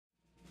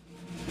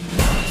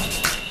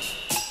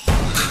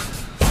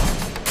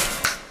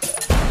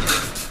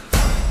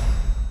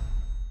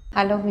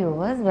Hello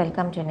viewers,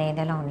 welcome to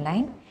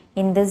NEIDHAL.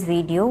 In this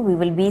video, we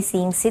will be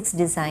seeing 6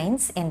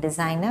 designs in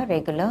designer,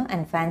 regular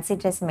and fancy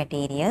dress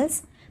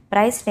materials,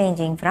 price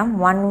ranging from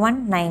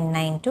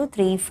 1199 to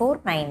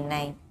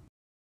 3499.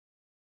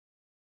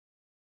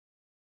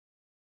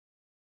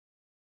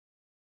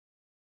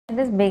 Let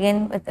us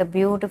begin with a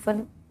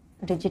beautiful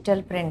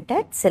digital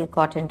printed silk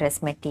cotton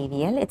dress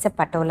material. It's a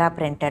patola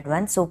printed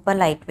one, super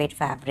lightweight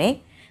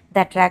fabric.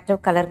 The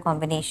attractive color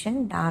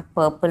combination, dark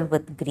purple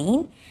with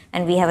green,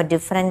 and we have a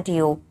different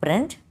yoke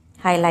print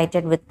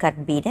highlighted with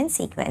cut bead and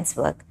sequence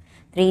work.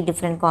 3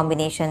 different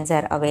combinations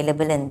are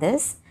available in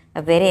this.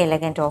 A very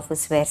elegant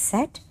office wear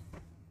set.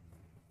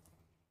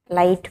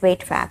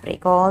 Lightweight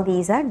fabric. All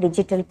these are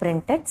digital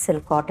printed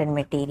silk cotton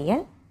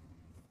material.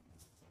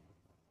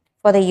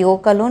 For the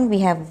yoke alone, we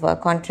have a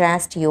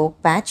contrast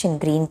yoke patch in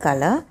green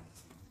color,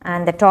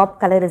 and the top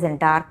color is in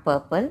dark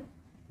purple.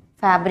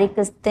 Fabric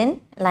is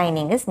thin,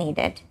 lining is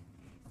needed.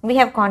 We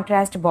have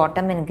contrast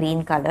bottom in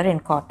green color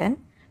in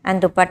cotton,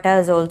 and dupatta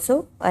is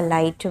also a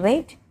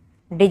lightweight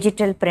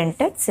digital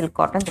printed silk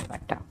cotton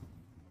dupatta.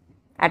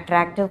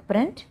 Attractive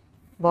print,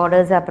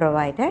 borders are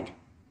provided,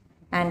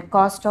 and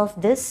cost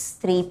of this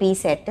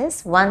 3-piece set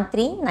is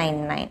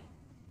 1399.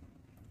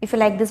 If you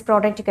like this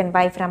product, you can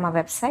buy from our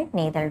website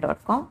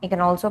neidhal.com. You can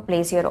also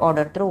place your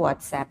order through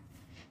WhatsApp.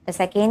 The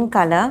second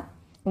color,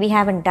 we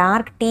have a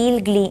dark teal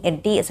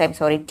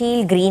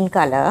green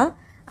color,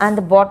 and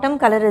the bottom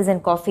color is in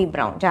coffee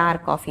brown,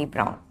 dark coffee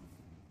brown.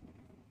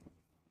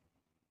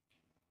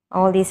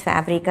 All these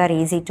fabric are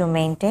easy to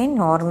maintain.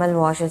 Normal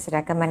wash is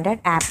recommended,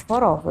 apt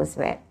for office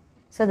wear.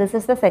 So this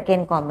is the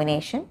second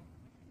combination,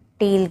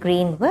 teal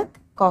green with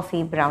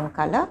coffee brown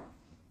color.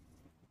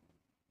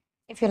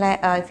 If you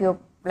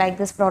like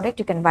this product,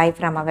 you can buy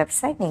from our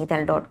website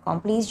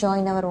neidhal.com. Please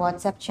join our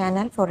WhatsApp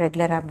channel for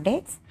regular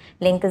updates.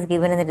 Link is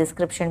given in the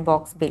description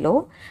box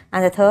below.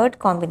 And the third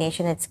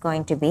combination, it's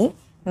going to be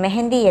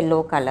mehendi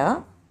yellow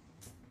color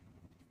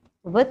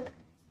with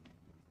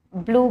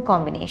blue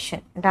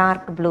combination,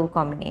 dark blue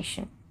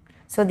combination.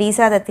 So these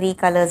are the 3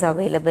 colors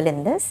available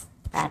in this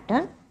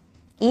pattern.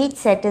 Each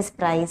set is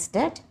priced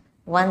at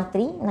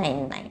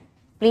 1399.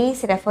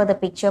 Please refer the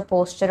picture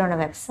posted on our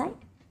website,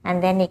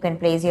 and then you can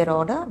place your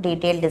order.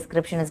 Detailed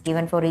description is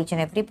given for each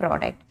and every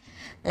product.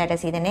 Let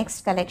us see the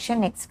next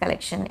collection.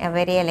 A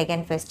very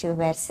elegant festive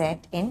wear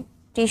set in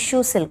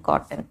tissue silk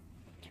cotton.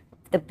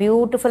 The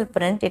beautiful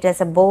print, it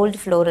has a bold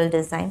floral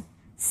design,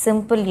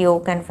 simple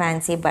yoke and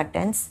fancy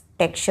buttons,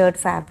 textured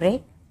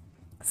fabric,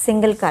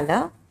 single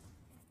color.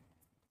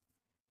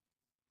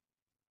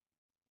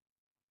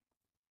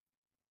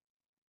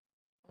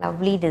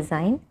 Lovely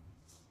design.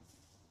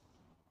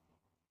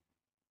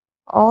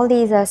 All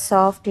these are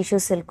soft tissue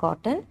silk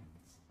cotton.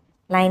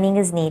 Lining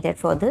is needed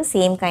for this.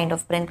 Same kind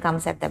of print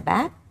comes at the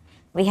back.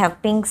 We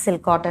have pink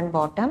silk cotton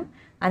bottom,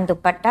 and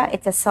dupatta,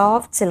 it's a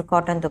soft silk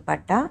cotton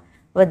dupatta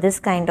with this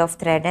kind of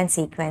thread and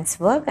sequence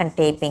work, and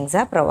tapings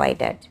are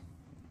provided.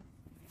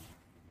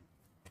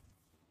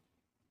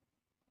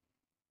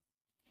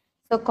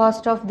 So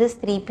cost of this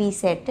 3-piece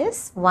set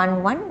is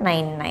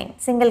 1199,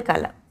 single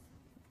color.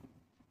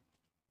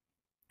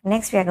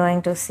 Next we are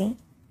going to see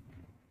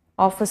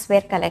office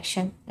wear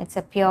collection. It's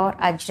a pure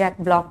ajrak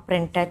block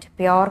printed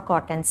pure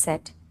cotton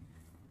set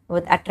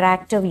with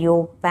attractive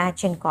yoke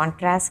patch in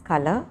contrast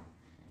color,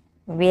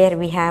 where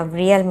we have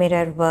real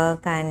mirror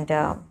work and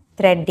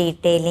thread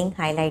detailing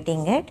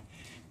highlighting it.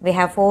 We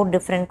have 4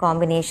 different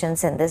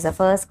combinations in this. The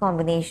first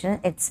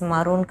combination, it's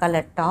maroon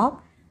color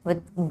top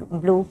with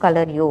blue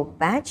color yoke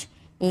patch.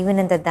 Even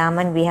in the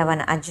daman, we have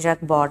an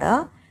ajrak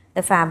border.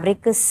 The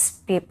fabric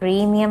is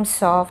premium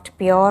soft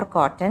pure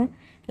cotton.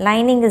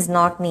 Lining is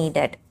not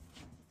needed.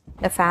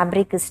 The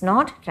fabric is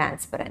not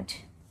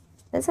transparent.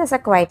 This has a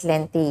quite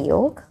lengthy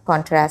yoke,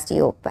 contrast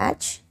yoke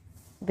patch.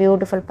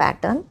 Beautiful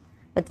pattern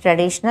with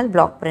traditional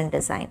block print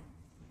design.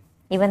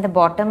 Even the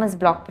bottom is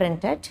block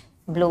printed,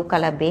 blue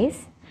color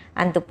base,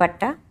 and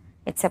dupatta,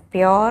 it's a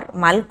pure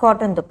mull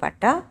cotton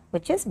dupatta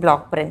which is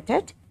block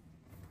printed.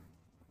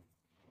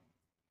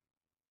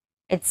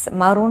 It's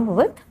maroon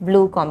with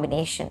blue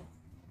combination.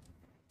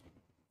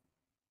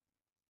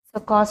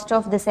 So cost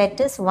of the set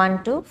is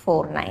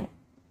 1249.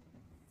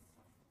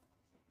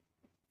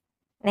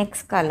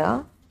 Next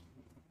color,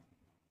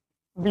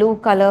 blue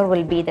color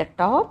will be the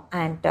top,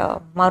 and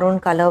maroon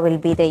color will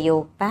be the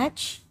yoke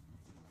patch.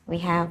 We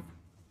have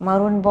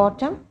maroon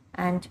bottom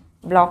and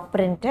block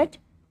printed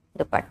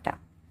dupatta.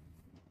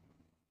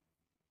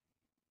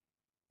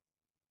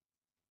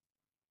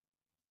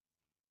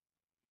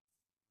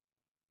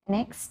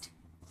 Next,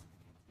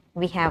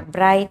 we have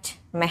bright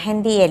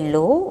mehendi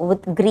yellow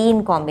with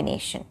green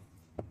combination.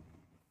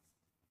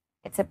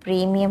 It's a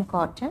premium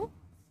cotton.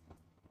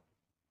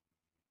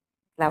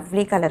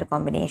 Lovely color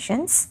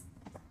combinations.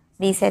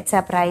 These sets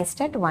are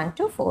priced at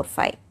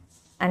 1245,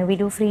 and we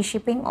do free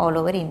shipping all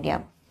over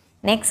India.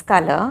 Next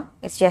color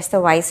is just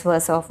the vice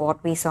versa of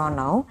what we saw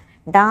now.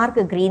 Dark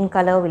green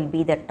color will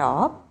be the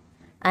top,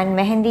 and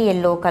mehendi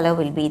yellow color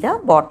will be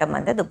the bottom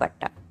and the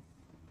dupatta.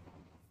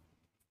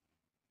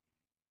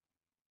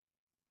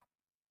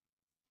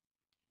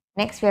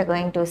 Next we are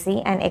going to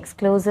see an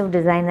exclusive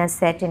designer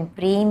set in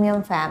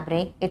premium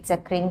fabric. It's a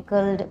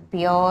crinkled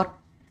pure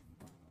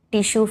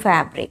tissue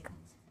fabric.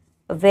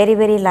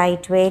 Very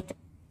lightweight.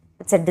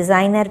 It's a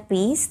designer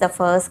piece. The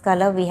first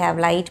color we have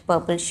light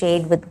purple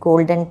shade with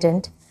golden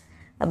tint.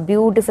 A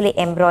beautifully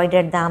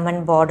embroidered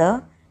daman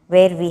border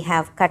where we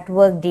have cut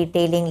work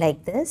detailing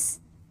like this.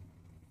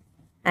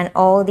 And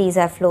all these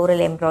are floral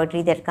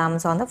embroidery that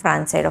comes on the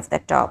front side of the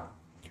top.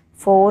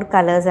 4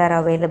 colors are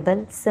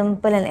available.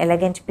 Simple and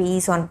elegant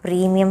piece on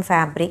premium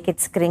fabric.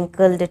 It's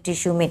crinkled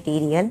tissue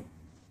material.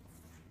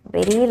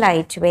 Very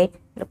lightweight.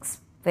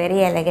 Looks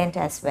very elegant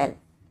as well.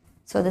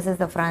 So this is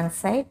the front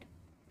side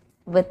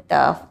with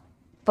the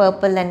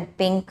purple and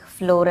pink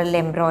floral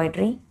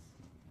embroidery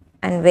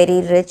and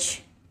very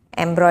rich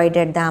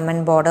embroidered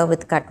daman border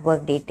with cut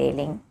work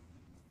detailing.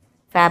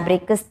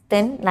 Fabric is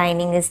thin,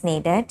 lining is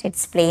needed.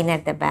 It's plain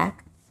at the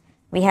back.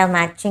 We have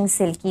matching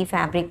silky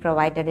fabric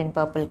provided in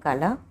purple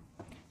color.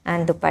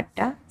 And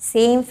dupatta,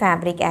 same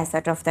fabric as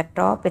that of the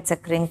top. It's a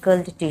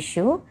crinkled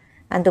tissue,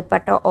 and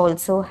dupatta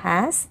also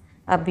has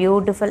a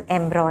beautiful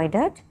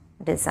embroidered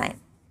design.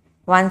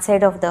 One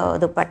side of the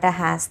dupatta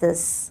has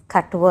this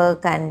cut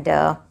work and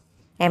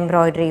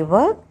embroidery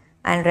work,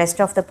 and rest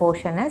of the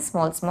portion has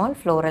small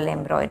floral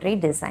embroidery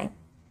design.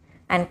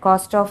 And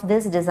cost of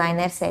this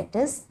designer set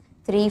is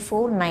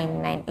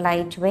 3499,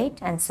 lightweight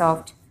and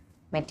soft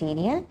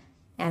material.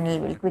 And we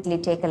will quickly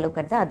take a look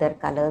at the other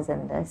colors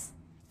in this.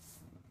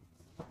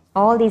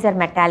 All these are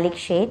metallic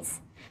shades.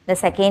 The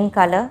second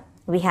color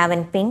we have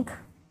in pink.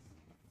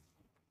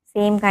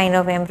 Same kind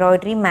of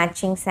embroidery,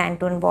 matching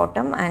sandtone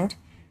bottom and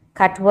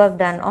cut work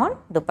done on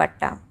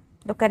dupatta.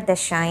 Look at the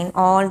shine.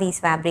 All these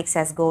fabrics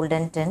has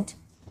golden tint,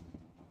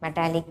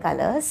 metallic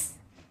colors.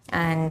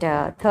 And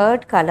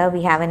third color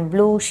we have in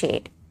blue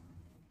shade.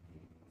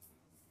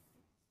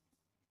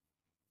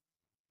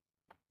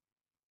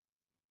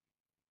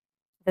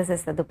 This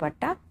is the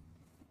dupatta.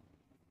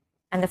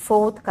 And the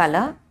fourth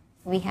color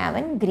we have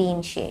in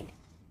green shade.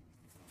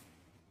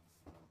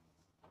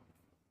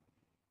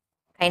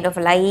 Kind of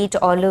light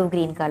olive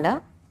green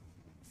color.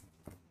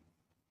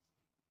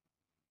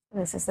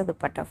 This is the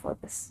dupatta for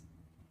this.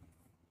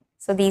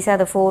 So these are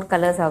the 4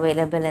 colors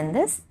available in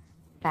this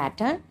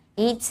pattern.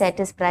 Each set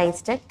is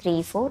priced at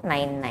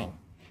 3499.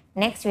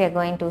 Next we are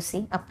going to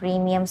see a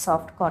premium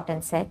soft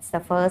cotton sets. The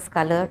first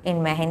color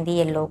in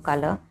mehendi yellow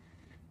color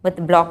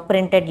with block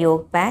printed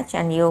yoke patch,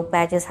 and yoke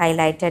patch is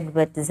highlighted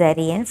with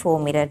zari and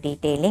faux mirror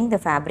detailing. The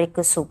fabric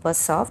is super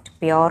soft,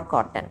 pure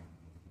cotton.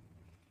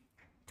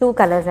 2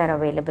 colors are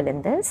available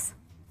in this.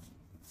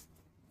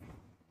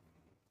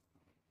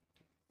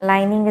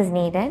 Lining is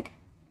needed.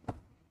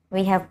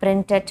 We have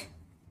printed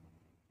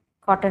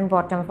cotton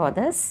bottom for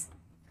this,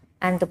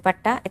 and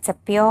dupatta, it's a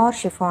pure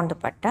chiffon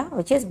dupatta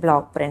which is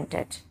block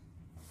printed.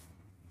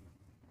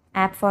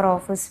 Apt for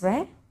office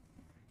wear.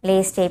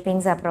 Lace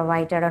tapings are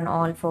provided on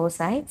all 4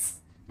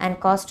 sides, and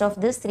cost of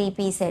this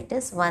 3-piece set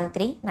is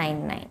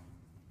 1399.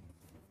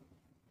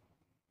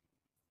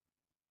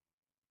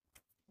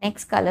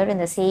 Next color in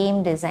the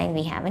same design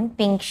we have in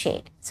pink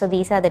shade. So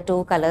these are the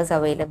 2 colors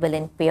available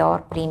in pure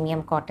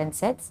premium cotton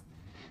sets,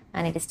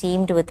 and it is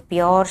teamed with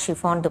pure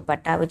chiffon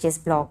dupatta which is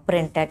block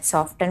printed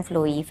soft and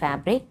flowy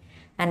fabric,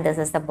 and this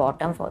is the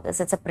bottom for this.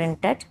 It's a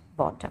printed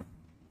bottom.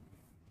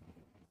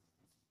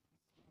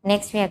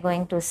 Next we are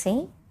going to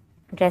see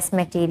dress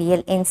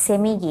material in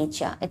semi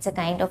gecha. It's a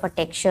kind of a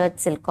textured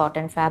silk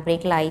cotton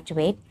fabric,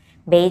 lightweight,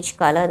 beige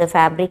color. The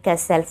fabric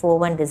has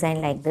self-woven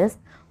design like this.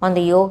 On the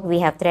yoke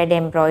we have thread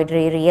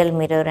embroidery, real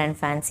mirror and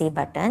fancy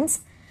buttons.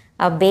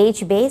 A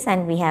beige base,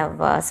 and we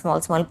have small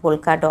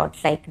polka dot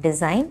like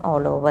design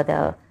all over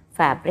the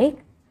fabric.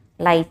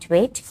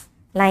 Lightweight,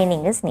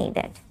 lining is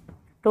needed.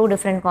 2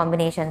 different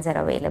combinations are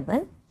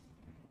available.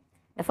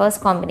 The first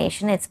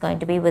combination, it's going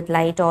to be with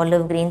light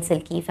olive green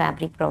silky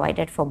fabric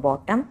provided for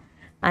bottom,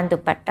 and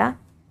dupatta,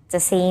 it's the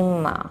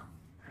same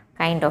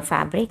kind of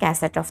fabric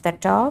as that of the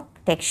top,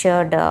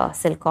 textured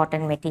silk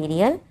cotton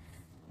material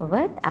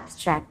with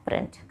abstract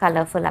print,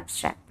 colorful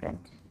abstract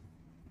print.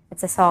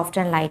 It's a soft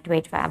and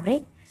lightweight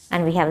fabric,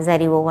 and we have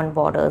zari woven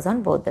borders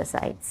on both the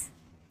sides.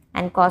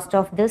 And cost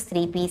of this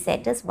 3-piece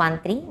set is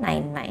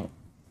 1399.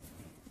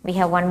 We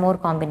have one more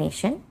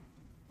combination.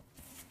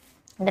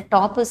 The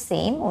top is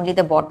same, only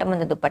the bottom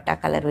and the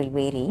dupatta color will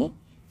vary.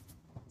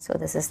 So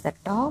this is the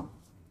top.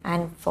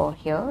 And for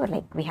here,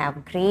 like we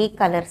have grey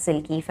color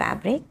silky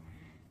fabric,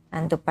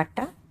 and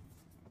dupatta,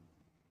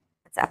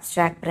 it's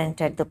abstract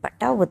printed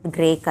dupatta with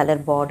grey color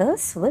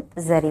borders with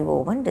zari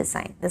woven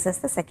design. This is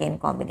the second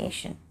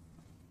combination.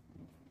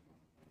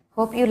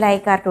 Hope you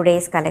like our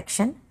today's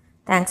collection.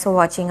 Thanks for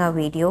watching our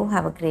video.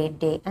 Have a great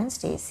day and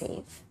stay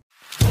safe.